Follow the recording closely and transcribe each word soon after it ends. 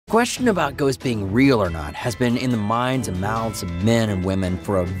Question about ghosts being real or not has been in the minds and mouths of men and women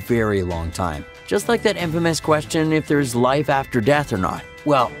for a very long time. Just like that infamous question if there's life after death or not.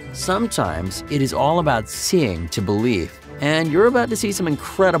 Well, sometimes it is all about seeing to believe, and you're about to see some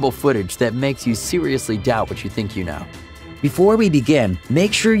incredible footage that makes you seriously doubt what you think you know. Before we begin,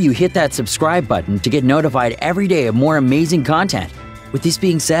 make sure you hit that subscribe button to get notified every day of more amazing content. With this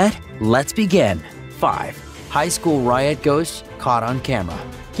being said, let's begin. 5. High school riot ghosts caught on camera.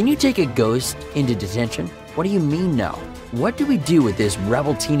 Can you take a ghost into detention? What do you mean no? What do we do with this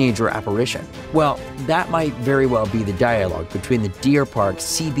rebel teenager apparition? Well, that might very well be the dialogue between the Deer Park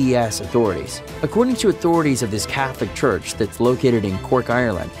CBS authorities. According to authorities of this Catholic church that's located in Cork,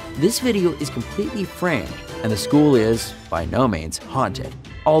 Ireland, this video is completely framed, and the school is, by no means, haunted.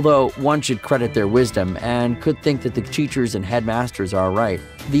 Although one should credit their wisdom and could think that the teachers and headmasters are right,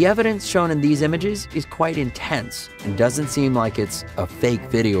 the evidence shown in these images is quite intense and doesn't seem like it's a fake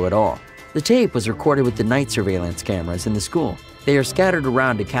video at all. The tape was recorded with the night surveillance cameras in the school. They are scattered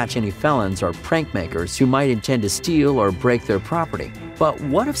around to catch any felons or prank makers who might intend to steal or break their property. But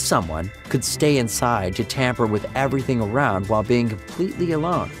what if someone could stay inside to tamper with everything around while being completely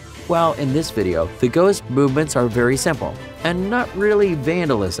alone? Well, in this video, the ghost movements are very simple and not really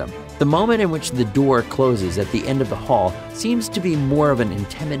vandalism. The moment in which the door closes at the end of the hall seems to be more of an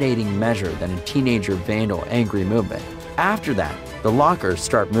intimidating measure than a teenager vandal angry movement. After that, the lockers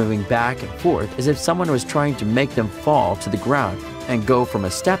start moving back and forth as if someone was trying to make them fall to the ground and go from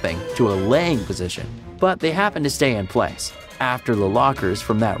a stepping to a laying position, but they happen to stay in place. After the lockers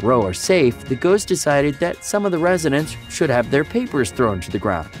from that row are safe, the ghost decided that some of the residents should have their papers thrown to the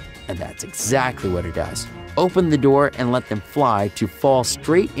ground. And that's exactly what it does. Open the door and let them fly to fall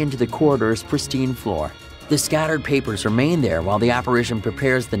straight into the corridor's pristine floor. The scattered papers remain there while the apparition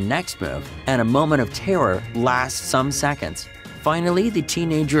prepares the next move, and a moment of terror lasts some seconds. Finally, the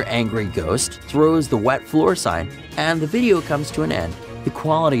teenager angry ghost throws the wet floor sign, and the video comes to an end. The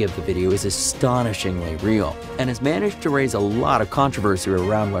quality of the video is astonishingly real and has managed to raise a lot of controversy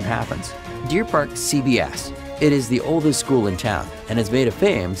around what happens. Deer Park CBS. It is the oldest school in town and has made a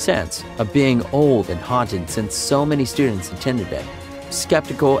fame since of being old and haunted since so many students attended it.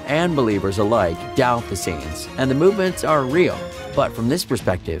 Skeptical and believers alike doubt the scenes, and the movements are real. But from this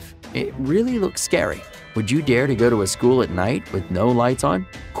perspective, it really looks scary. Would you dare to go to a school at night with no lights on?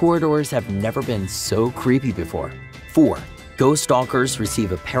 Corridors have never been so creepy before. 4. Ghost stalkers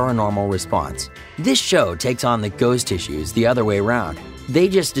receive a paranormal response. This show takes on the ghost issues the other way around. They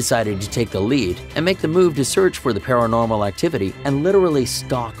just decided to take the lead and make the move to search for the paranormal activity and literally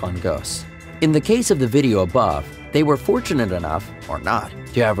stalk on ghosts. In the case of the video above, they were fortunate enough, or not,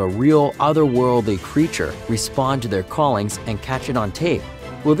 to have a real otherworldly creature respond to their callings and catch it on tape.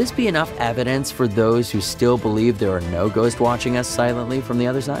 Will this be enough evidence for those who still believe there are no ghosts watching us silently from the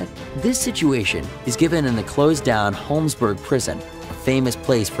other side? This situation is given in the closed-down Holmesburg prison, a famous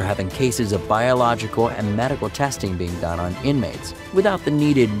place for having cases of biological and medical testing being done on inmates without the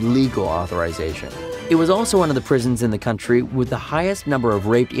needed legal authorization. It was also one of the prisons in the country with the highest number of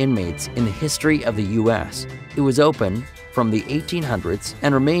raped inmates in the history of the U.S. It was open from the 1800s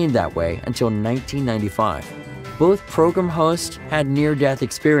and remained that way until 1995. Both program hosts had near-death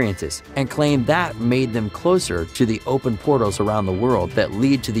experiences and claimed that made them closer to the open portals around the world that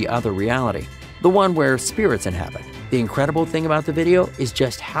lead to the other reality, the one where spirits inhabit. The incredible thing about the video is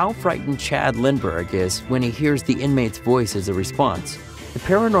just how frightened Chad Lindberg is when he hears the inmate's voice as a response. The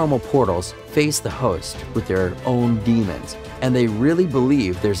paranormal portals face the host with their own demons, and they really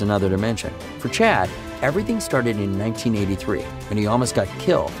believe there's another dimension. For Chad, everything started in 1983 when he almost got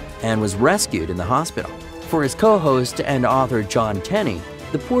killed and was rescued in the hospital. For his co-host and author John Tenney,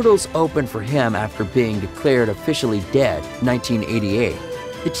 the portals opened for him after being declared officially dead in 1988.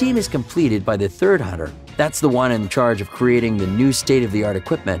 The team is completed by the third hunter. That's the one in charge of creating the new state-of-the-art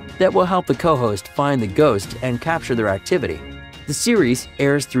equipment that will help the co-host find the ghost and capture their activity. The series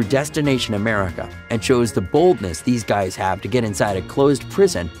airs through Destination America and shows the boldness these guys have to get inside a closed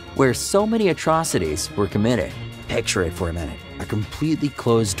prison where so many atrocities were committed. Picture it for a minute. A completely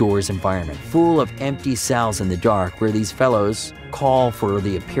closed-doors environment full of empty cells in the dark where these fellows call for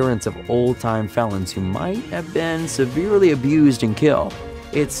the appearance of old-time felons who might have been severely abused and killed.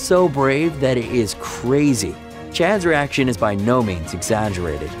 It's so brave that it is crazy. Chad's reaction is by no means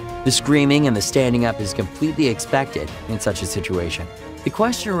exaggerated. The screaming and the standing up is completely expected in such a situation. The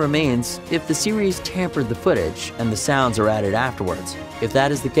question remains if the series tampered the footage and the sounds are added afterwards. If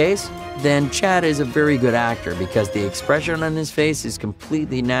that is the case, then Chad is a very good actor because the expression on his face is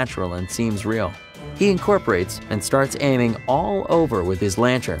completely natural and seems real. He incorporates and starts aiming all over with his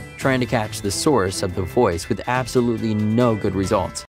lantern, trying to catch the source of the voice with absolutely no good results.